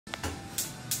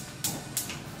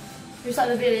You start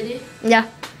the video already? Yeah.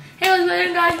 Hey, what's going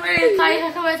on, guys? My name is Kai.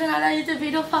 Welcome back to another YouTube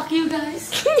video. Fuck you guys.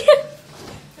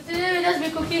 Today we'll just be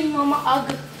cooking Mama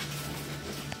Ugg.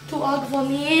 2 egg for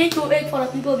me, 2 egg for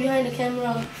the people behind the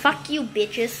camera. Fuck you,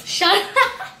 bitches. Shut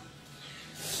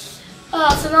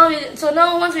up. So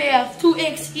now once we have 2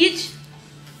 eggs each,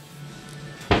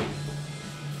 and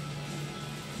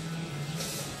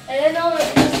then now we're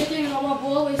just making a normal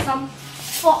bowl with some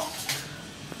fork,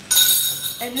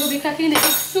 and we'll be cracking the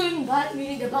eggs soon, but we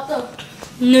need the butter.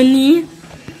 Nani?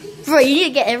 Bro, you need to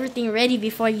get everything ready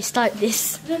before you start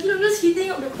this. I'm just heating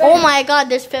up the pan. Oh my god,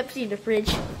 there's Pepsi in the fridge.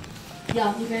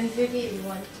 Yeah, you can drink it if you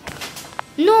want.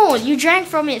 No, you drank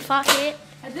from it, fuck it.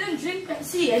 I didn't drink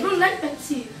Pepsi. I don't like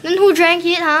Pepsi. Then who drank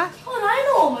it, huh? How would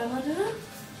I know, my mother?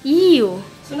 Ew.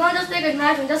 So now just take a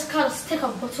knife and just cut a stick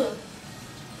of butter.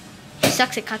 He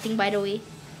sucks at cutting, by the way.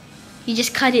 You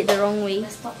just cut it the wrong way.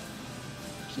 Let's stop.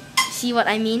 See what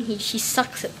I mean? She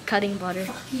sucks at cutting butter.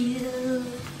 Fuck you.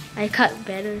 I cut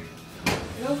better.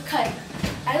 I don't cut.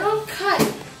 I don't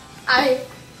cut. I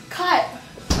cut.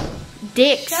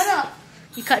 Dicks. Shut up.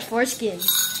 You cut foreskin.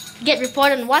 Get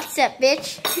reported on WhatsApp,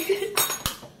 bitch.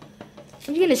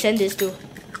 I'm gonna send this to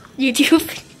YouTube.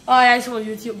 Oh yeah, it's for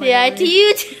YouTube. Yeah, to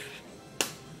YouTube.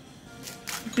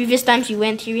 Previous times you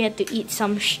went here, we had to eat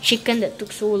some chicken that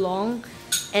took so long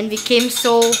and became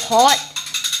so hot.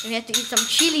 And we had to eat some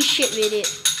chili shit with it.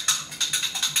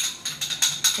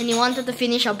 And he wanted to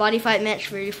finish our body fight match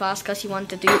very fast because he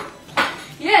wanted to.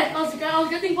 Yeah, I was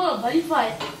getting for a body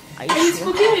fight. Are And you it's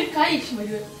sure? cooking with Kaish, my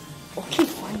dude. Okay,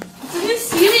 fine. It's a new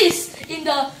series in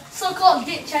the so-called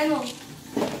Date channel.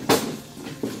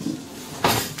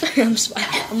 I'm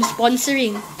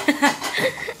sponsoring.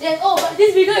 Yeah, oh, but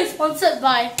this video is sponsored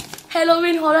by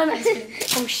Halloween Horror Nights.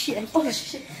 Oh shit! Oh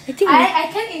shit. I think I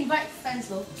can invite friends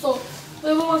though. So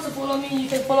whoever wants to follow me, you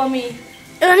can follow me.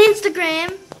 on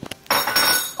Instagram.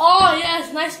 Oh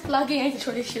yes, nice plugging. I need to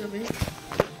throw this shit away.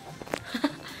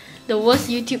 The worst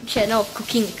YouTube channel of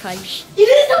cooking with Kaish. It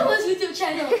is the first YouTube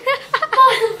channel.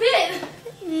 How's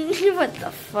it? What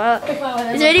the fuck? Okay, fine,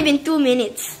 whatever. It's already been 2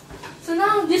 minutes. So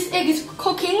now this egg is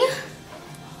cooking.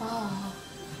 Oh.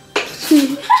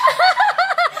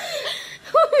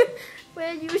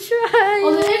 When you try.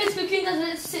 Oh, the egg is cooking. Just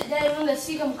let it sit there. You know, let's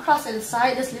see some crust at the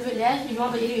side. Just leave it there. If you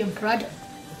want to eat it with your bread.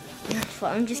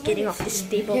 Fuck, I'm just getting off this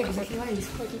table. Yeah, exactly. Why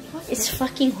is It's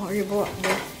fucking horrible up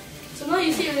there. So now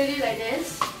you see it really like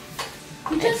this.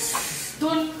 You just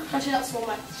don't crush it up so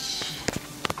much.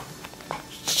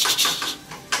 This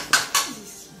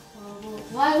is horrible.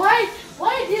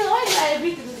 Why did I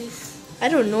agree to do this? I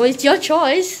don't know, it's your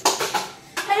choice.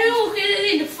 I don't know who created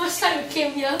it the first time we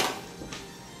came here.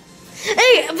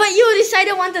 Hey, but you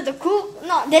decided wanted to cook.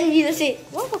 No, then you just say,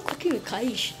 what about cooking with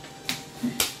Kaish?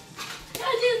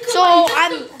 I didn't cook, So but you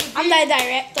I'm just took- the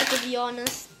director, to be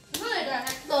honest. You're not a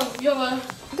director. You're a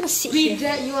I'm gonna sit here.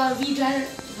 you are whatever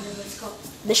it's called.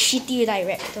 The shitty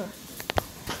director.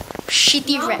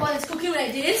 Shitty Now rap. while it's cooking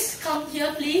like this, come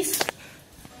here please.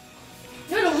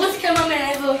 You're the worst cameraman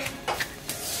ever.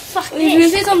 Fuck If you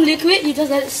this. see some liquid, you just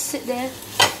let it sit there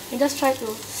and just try to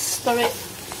stir it.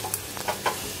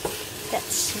 That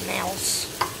smells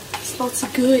It smells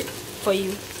good. for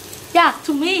you. Yeah,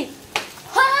 to me.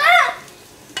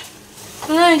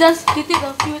 And then you just hit it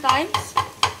a few times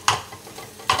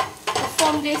to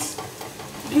form this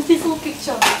beautiful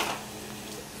picture.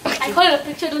 I call it a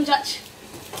picture, don't judge.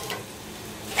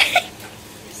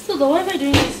 So the why am I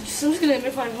doing this? I'm just gonna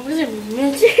make fun of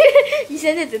it. You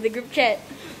send it to the group chat.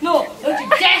 No, don't you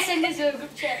dare send this to the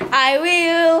group chat. I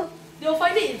will. They'll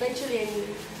find it eventually anyway.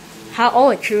 How?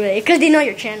 Oh, true. Because they know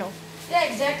your channel. Yeah,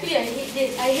 exactly. I hate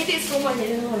this. I hate it so much. I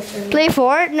don't know what to tell you. Play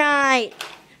Fortnite.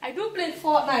 I do play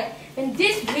Fortnite, and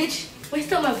this bitch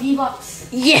wasted my V-Bucks.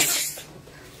 Yes.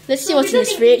 Let's see So what's we in this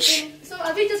just fridge. eat- So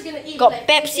are we just gonna eat Got like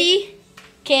Pepsi,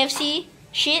 KFC,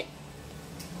 shit.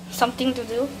 Something to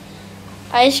do.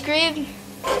 Ice cream.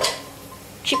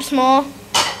 Chips more.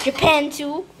 Japan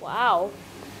too. Wow.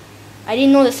 I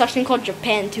didn't know there's such thing called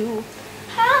Japan too.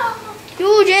 How?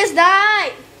 You just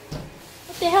died.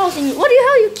 What the hell is in you? What the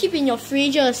hell you keep in your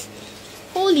fridges?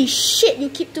 Holy shit, you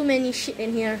keep too many shit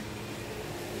in here.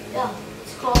 Yeah,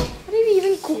 it's called What are you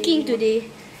even cooking today?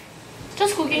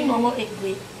 just cooking normal egg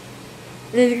white.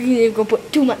 You're gonna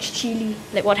put too much chili,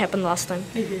 like what happened last time.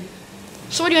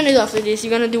 So what are you gonna do after this?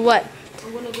 You're gonna do what?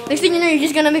 I'm gonna go. Next thing you know, you're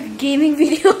just gonna make a gaming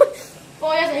video.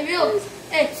 Oh yes, I will.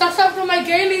 Hey, subscribe to my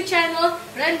gaming channel,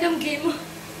 Random Gamer.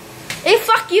 Hey,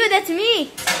 fuck you, that's me.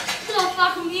 So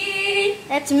fuck me.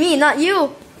 That's me, not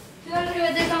you. You know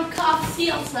there's some KFC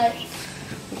outside.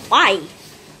 Why?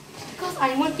 Because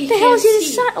I want to eat What the hell's KFC.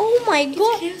 inside? Oh my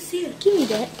god. KFC. Give me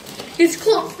that. It's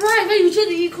cold fries. Why you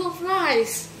usually eat cold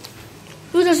fries?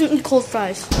 Who doesn't eat cold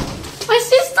fries? My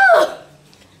sister!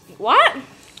 What?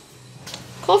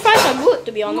 Cold fries are good,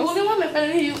 to be honest. Only one my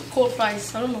family eat cold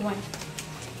fries. I don't know why.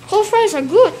 Cold fries are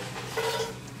good.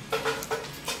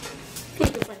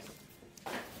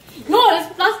 No,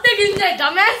 there's plastic in there,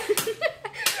 dumbass.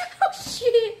 Oh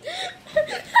shit.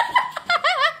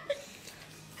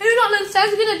 Have you not learned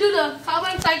science? We're gonna do the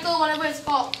carbon cycle, whatever it's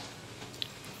called.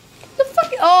 The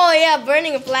fuck? Oh yeah,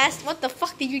 burning a blast. What the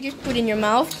fuck did you just put in your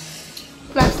mouth?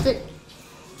 Plastic.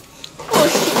 Oh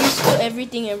shit, you spilled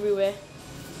everything everywhere.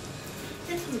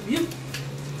 You.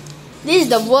 This is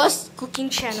the worst cooking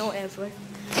channel ever.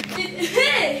 It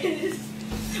is.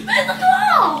 Where's the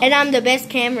claw? And I'm the best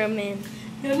cameraman.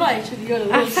 You're not actually. You're the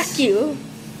Ah, worst. fuck you.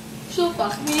 So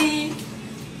fuck me.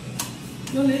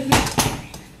 Don't leave me.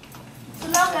 So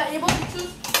now we are able to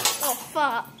choose. Oh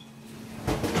fuck.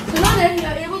 So now that we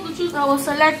are able to choose our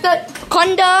selected.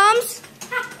 Condoms.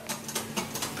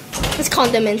 It's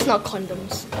condiments, not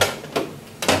condoms.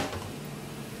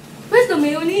 Where's the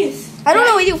mayonnaise? I don't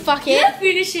know where you fuck Can it.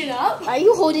 you finish it up? Are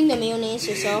you holding the mayonnaise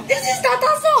yourself? This is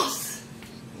tartar sauce.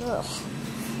 Ugh.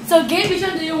 So Gabe, which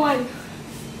one do you want?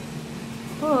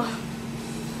 Ugh.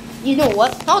 You know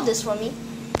what? Hold this for me.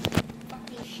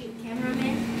 Fucking shit,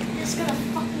 cameraman. It's gonna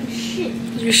fucking shit.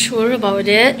 You sure about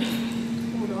it?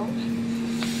 Hold on.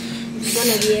 It's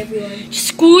gonna be everywhere.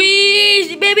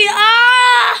 Squeeze, baby!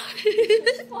 Ah!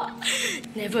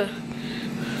 Never.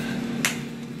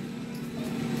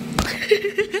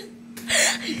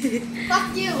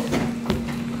 Fuck you.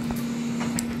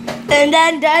 And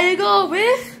then there you go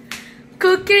with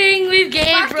cooking with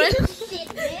Gabriel. Shit,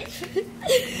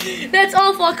 bitch. That's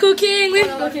all for cooking with.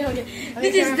 Hold on. Okay.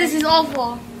 Okay, This is all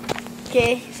for.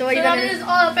 Okay, so what So are you now gonna this do? is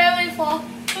all apparently for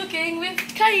cooking with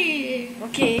Kai.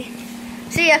 Okay.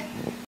 See ya.